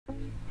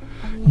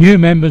New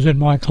members in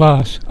my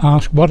class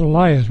ask what are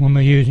layers when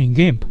we're using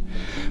Gimp.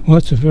 Well,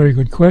 that's a very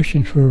good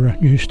question for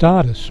new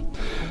starters.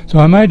 So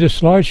I made a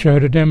slideshow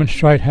to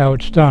demonstrate how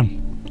it's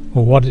done,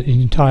 or what it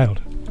entailed.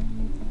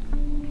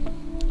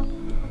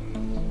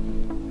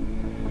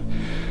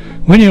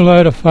 When you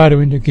load a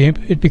photo into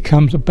Gimp, it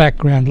becomes a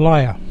background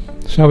layer.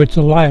 So it's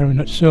a layer in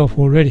itself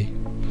already,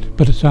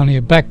 but it's only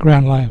a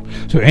background layer.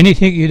 So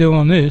anything you do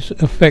on this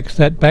affects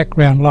that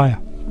background layer.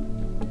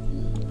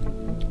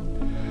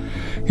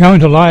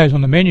 Going to layers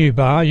on the menu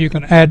bar, you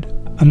can add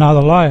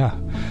another layer.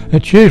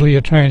 It's usually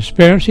a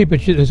transparency, but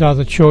there's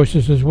other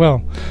choices as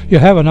well. You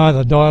have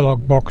another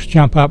dialog box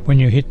jump up when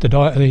you hit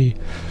the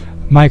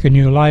make a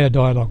new layer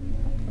dialog.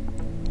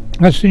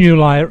 That's the new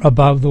layer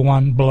above the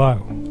one below.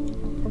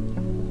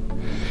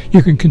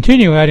 You can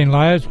continue adding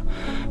layers,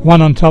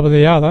 one on top of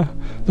the other.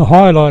 The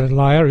highlighted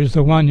layer is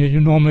the one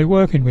you're normally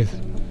working with.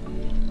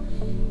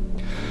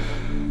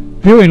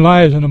 Viewing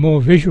layers in a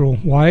more visual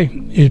way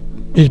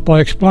is by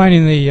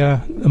explaining the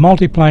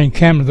multiplane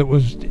camera that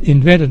was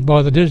invented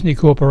by the Disney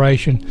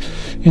Corporation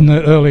in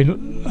the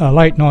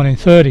late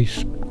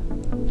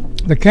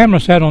 1930s. The camera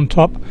sat on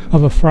top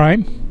of a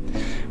frame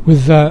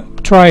with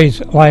trays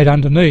laid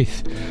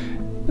underneath.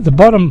 The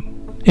bottom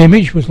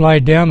image was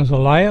laid down as a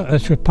layer.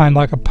 That's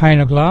like a pane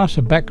of glass,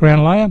 a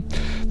background layer.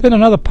 Then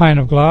another pane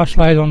of glass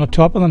laid on the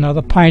top and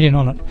another painting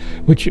on it,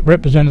 which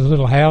represented the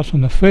little house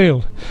and the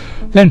field.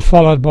 Then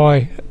followed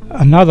by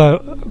another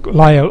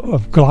layer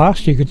of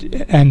glass,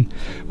 and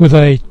with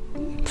a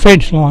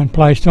fence line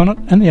placed on it,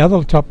 and the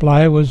other top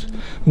layer was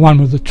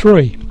one with the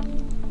tree.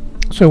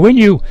 So when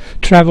you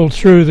travel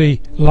through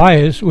the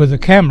layers with the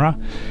camera,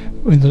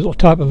 with the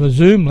type of a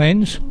zoom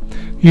lens,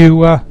 you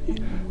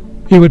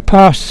would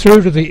pass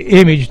through to the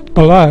image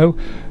below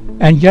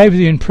and gave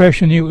the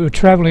impression you were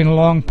travelling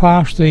along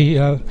past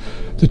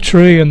the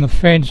tree and the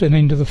fence and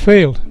into the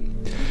field.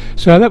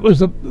 So that was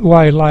the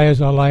way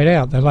layers are laid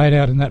out. They're laid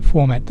out in that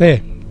format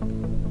there.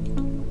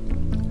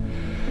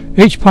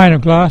 Each pane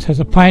of glass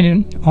has a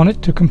painting on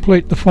it to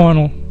complete the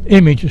final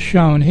image as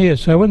shown here.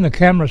 So when the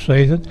camera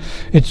sees it,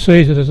 it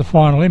sees it as a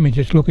final image.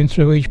 It's looking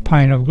through each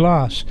pane of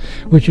glass,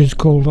 which is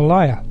called a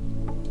layer.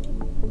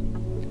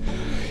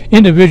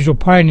 Individual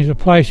paintings are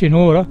placed in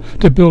order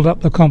to build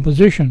up the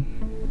composition,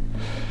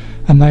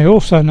 and they are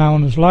also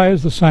known as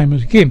layers, the same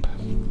as Gimp.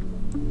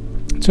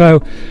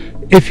 So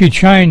if you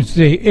change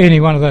any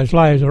one of those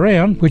layers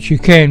around, which you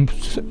can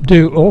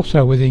do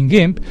also within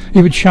Gimp,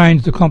 you would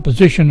change the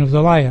composition of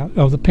the layer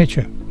of the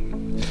picture.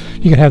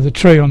 You could have the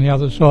tree on the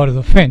other side of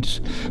the fence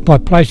by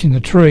placing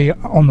the tree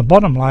on the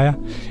bottom layer,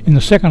 in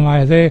the second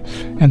layer there,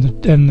 and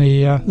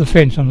the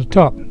fence on the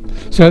top.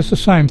 So it's the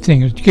same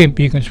thing as Gimp.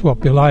 You can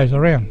swap your layers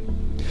around.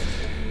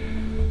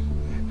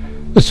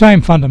 The same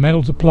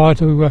fundamentals apply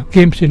to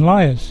Gimps in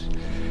layers.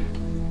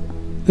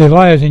 The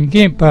layers in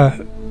Gimp are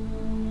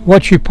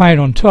what you paint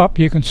on top.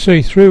 You can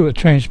see through the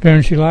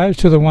transparency layers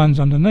to the ones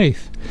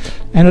underneath,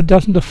 and it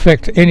doesn't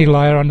affect any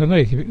layer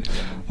underneath.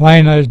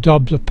 Laying those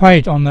dobs of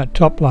paint on that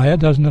top layer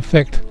doesn't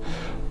affect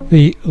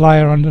the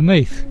layer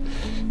underneath.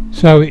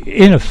 So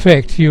in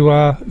effect you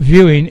are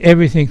viewing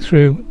everything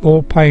through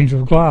all panes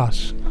of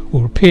glass,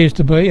 or appears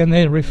to be, and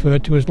they're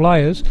referred to as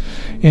layers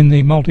in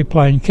the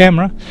multiplane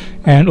camera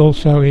and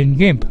also in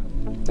Gimp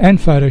and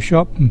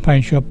Photoshop and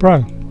PaintShop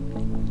Pro.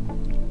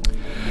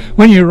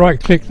 When you right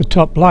click the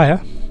top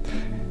layer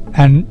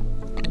and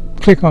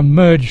click on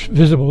merge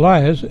visible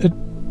layers, it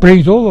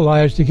brings all the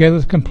layers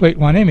together to complete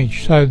one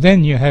image. So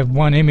then you have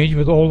one image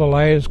with all the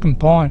layers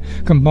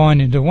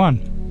combined into one.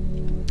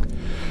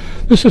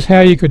 This is how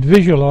you could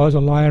visualize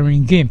a layer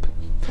in Gimp.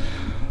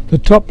 The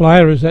top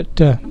layer is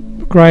that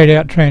greyed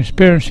out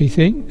transparency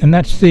thing, and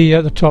that's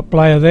the top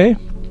layer there.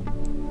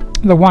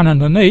 The one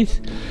underneath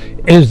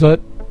is that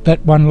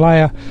one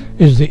layer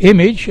is the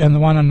image, and the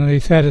one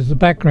underneath that is the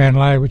background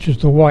layer, which is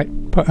the white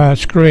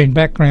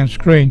background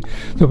screen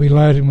that we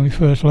loaded when we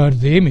first loaded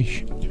the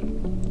image.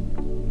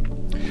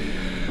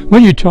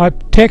 When you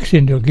type text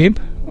into Gimp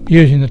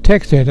using the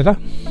text editor,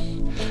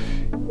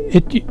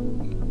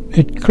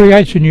 it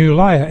creates a new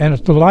layer, and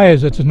it's the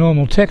layers. It's a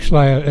normal text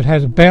layer. It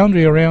has a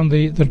boundary around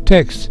the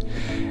text,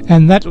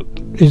 and that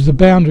is the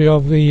boundary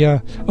of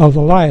the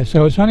layer.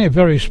 So it's only a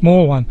very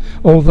small one,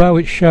 although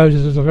it shows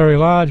it as a very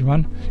large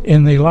one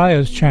in the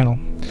layers channel.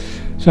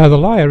 So the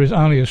layer is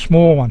only a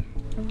small one.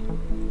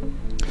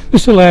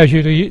 This allows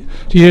you to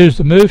use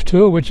the move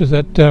tool, which is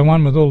that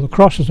one with all the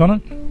crosses on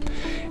it,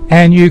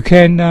 and you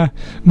can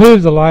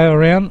move the layer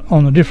around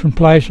on a different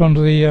place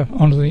onto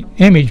the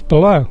image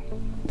below,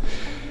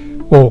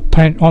 or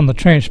paint on the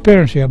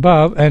transparency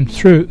above and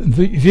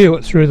view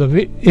it through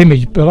the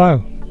image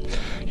below.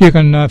 You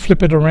can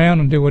flip it around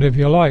and do whatever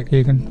you like.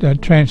 You can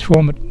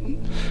transform it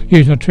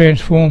using a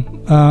transform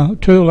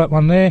tool, that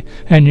one there,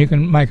 and you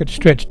can make it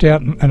stretched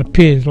out and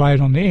appears laid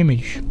on the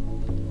image.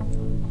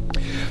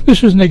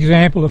 This is an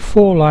example of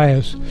 4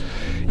 layers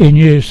in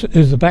use.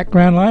 Is the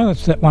background layer,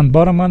 that's that one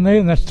bottom one there,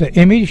 and that's the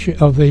image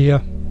of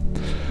the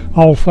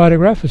old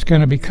photograph. It's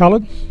going to be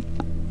coloured.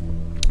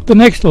 The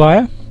next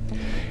layer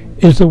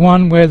is the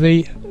one where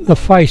the the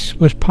face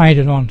was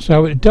painted on,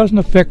 so it doesn't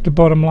affect the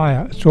bottom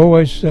layer. It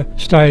always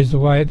stays the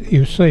way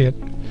you see it.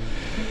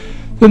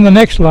 Then the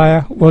next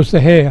layer was the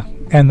hair,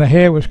 and the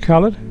hair was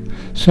coloured,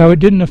 so it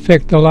didn't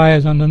affect the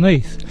layers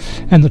underneath.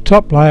 And the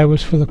top layer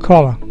was for the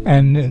collar,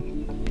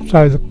 and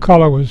so the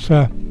collar was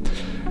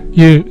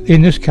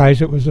in this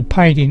case it was a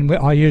painting.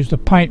 I used a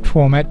paint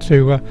format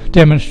to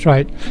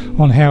demonstrate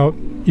on how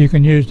you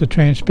can use the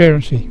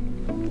transparency.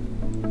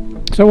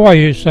 So why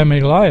use so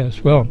many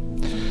layers? Well,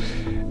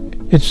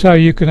 it's so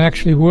you can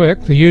actually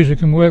the user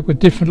can work with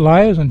different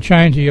layers and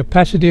change the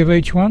opacity of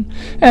each one,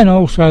 and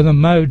also the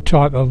mode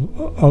type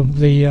of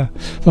the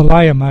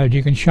layer mode.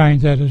 You can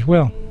change that as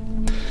well.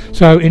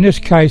 So in this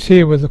case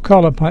here with the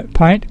collar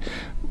paint,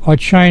 I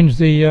changed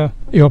the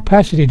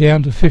opacity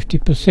down to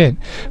 50%,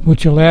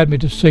 which allowed me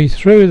to see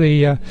through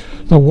the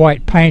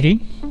white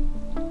painting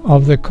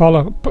of the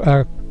collar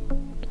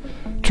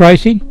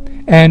tracing,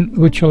 and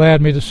which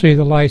allowed me to see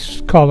the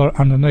lace collar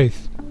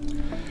underneath.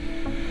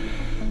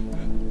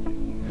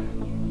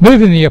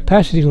 Moving the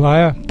opacity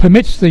layer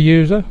permits the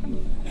user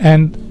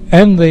and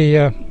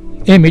the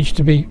image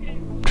to be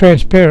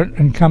transparent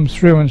and come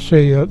through and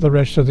see the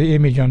rest of the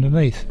image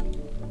underneath.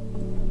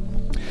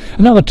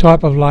 Another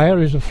type of layer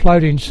is a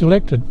floating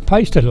selected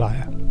pasted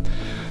layer.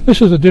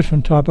 This is a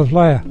different type of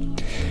layer.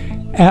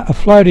 A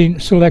floating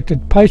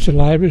selected pasted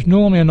layer is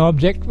normally an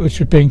object which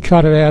has been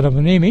cut out of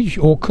an image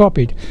or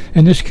copied.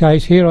 In this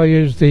case here I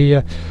used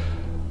the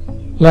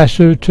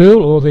lasso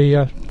tool or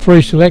the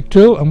free select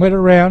tool and went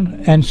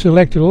around and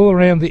selected all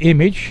around the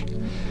image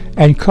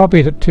and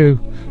copied it to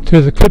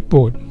the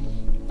clipboard.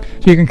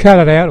 So you can cut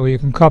it out or you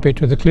can copy it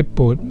to the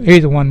clipboard.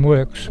 Either one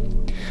works,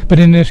 but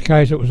in this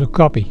case it was a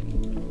copy.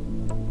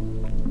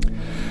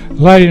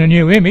 Loading a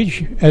new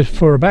image as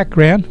for a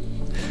background,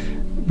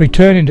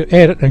 returning to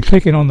edit and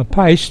clicking on the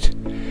paste,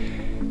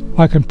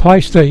 I can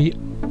place the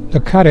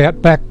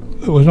cutout back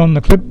that was on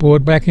the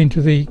clipboard back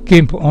into the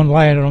Gimp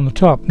layered on the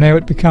top. Now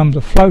it becomes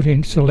a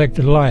floating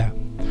selected layer,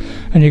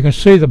 and you can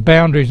see the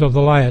boundaries of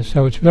the layers,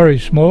 so it's very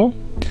small.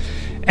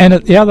 And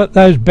at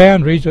those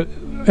boundaries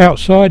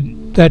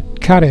outside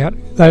that cutout,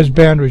 those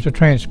boundaries are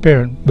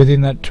transparent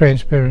within that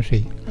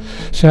transparency,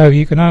 so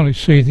you can only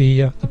see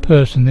the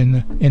person in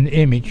the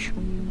image.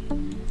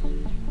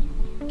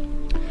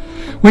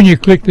 When you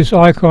click this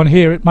icon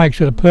here, it makes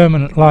it a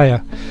permanent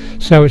layer,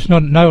 so it's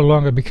no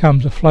longer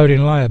becomes a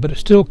floating layer, but it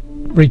still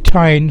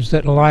retains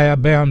that layer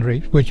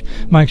boundary, which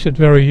makes it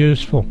very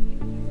useful.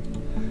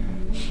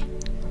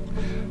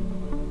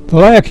 The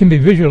layer can be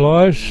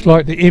visualized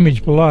like the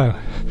image below.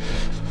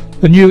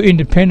 The new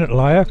independent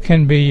layer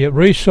can be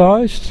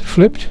resized,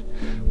 flipped,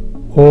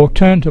 or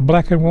turned to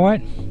black and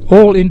white,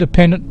 all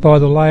independent by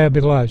the layer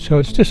below. So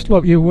it's just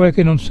like you're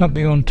working on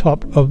something on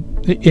top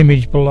of the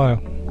image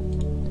below.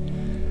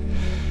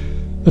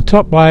 The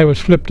top layer was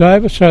flipped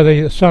over so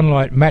the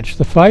sunlight matched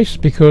the face,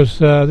 because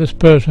this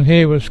person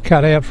here was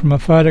cut out from a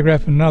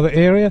photograph in another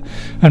area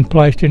and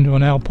placed into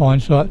an alpine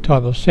type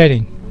of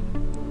setting.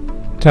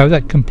 So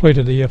that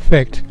completed the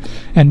effect,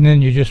 and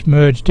then you just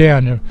merge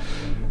down, you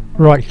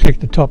right click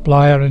the top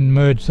layer and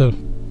merge the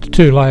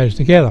two layers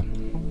together.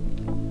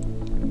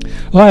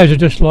 Layers are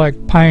just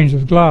like panes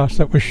of glass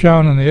that was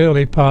shown in the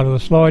early part of the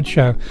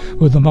slideshow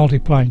with the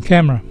multiplane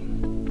camera.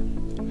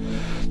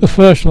 The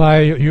first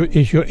layer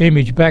is your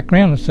image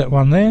background, that's that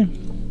one there.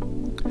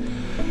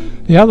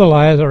 The other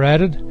layers are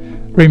added,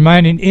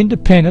 remaining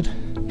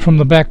independent from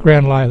the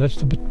background layer. That's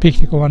the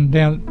particular one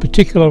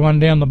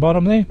down the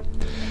bottom there.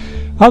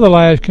 Other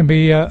layers can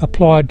be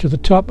applied to the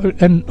top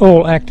and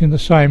all act in the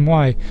same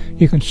way.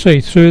 You can see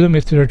through them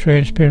if they're a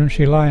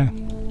transparency layer.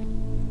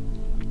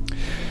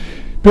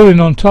 Building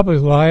on top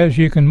of the layers,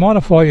 you can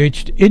modify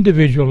each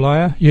individual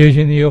layer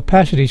using the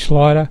opacity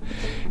slider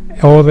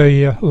or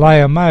the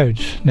layer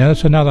modes. Now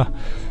that's another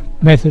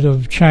method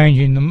of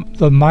changing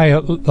the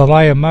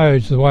layer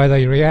modes, the way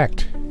they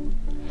react.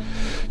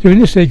 So in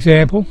this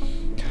example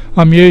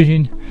I'm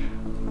using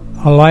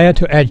a layer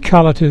to add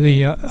colour to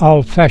the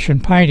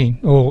old-fashioned painting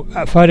or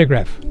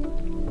photograph.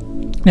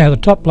 Now the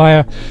top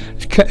layer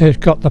has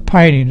got the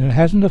painting, and it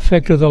hasn't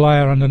affected the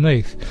layer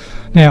underneath.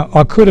 Now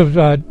I could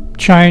have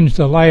changed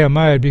the layer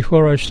mode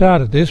before I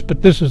started this,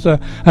 but this is a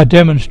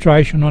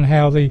demonstration on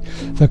how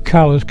the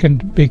colours can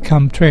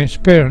become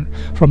transparent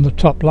from the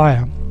top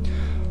layer.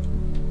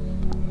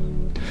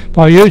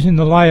 By using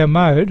the layer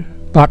mode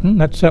button,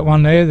 that's that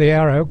one there, the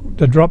arrow,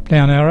 the drop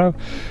down arrow,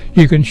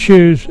 you can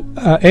choose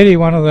any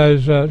one of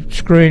those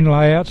screen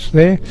layouts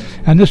there,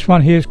 and this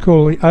one here is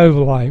called the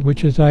overlay,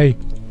 which is a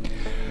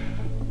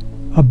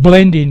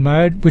blending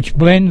mode which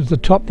blends the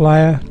top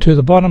layer to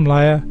the bottom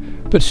layer,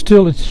 but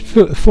still it's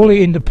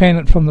fully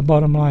independent from the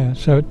bottom layer.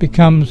 So it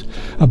becomes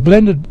a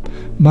blended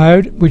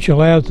mode which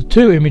allows the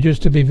two images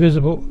to be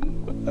visible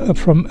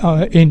from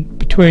in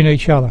between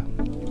each other.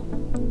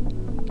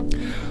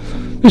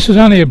 This is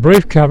only a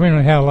brief covering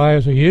on how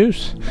layers are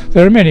used.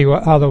 There are many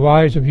other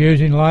ways of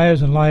using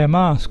layers and layer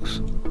masks.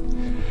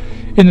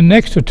 In the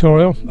next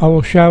tutorial I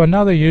will show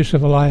another use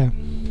of a layer,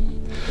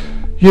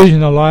 using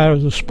the layer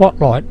as a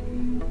spotlight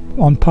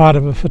on part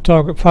of a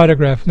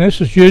photograph. And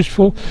this is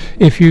useful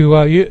if you,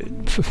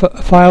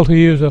 fail to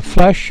use a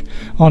flash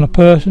on a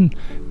person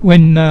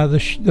when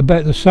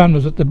the sun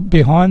was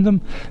behind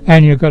them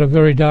and you've got a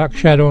very dark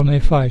shadow on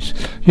their face.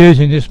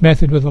 Using this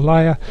method with a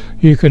layer,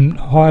 you can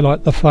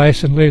highlight the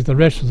face and leave the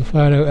rest of the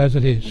photo as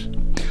it is.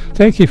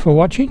 Thank you for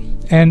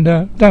watching, and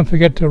don't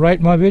forget to rate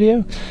my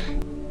video.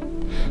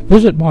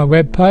 Visit my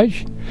web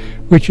page,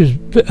 which is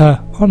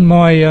on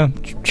my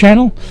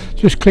channel.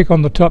 Just click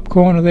on the top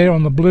corner there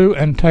on the blue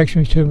and takes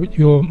me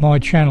to my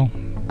channel.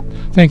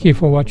 Thank you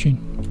for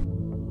watching.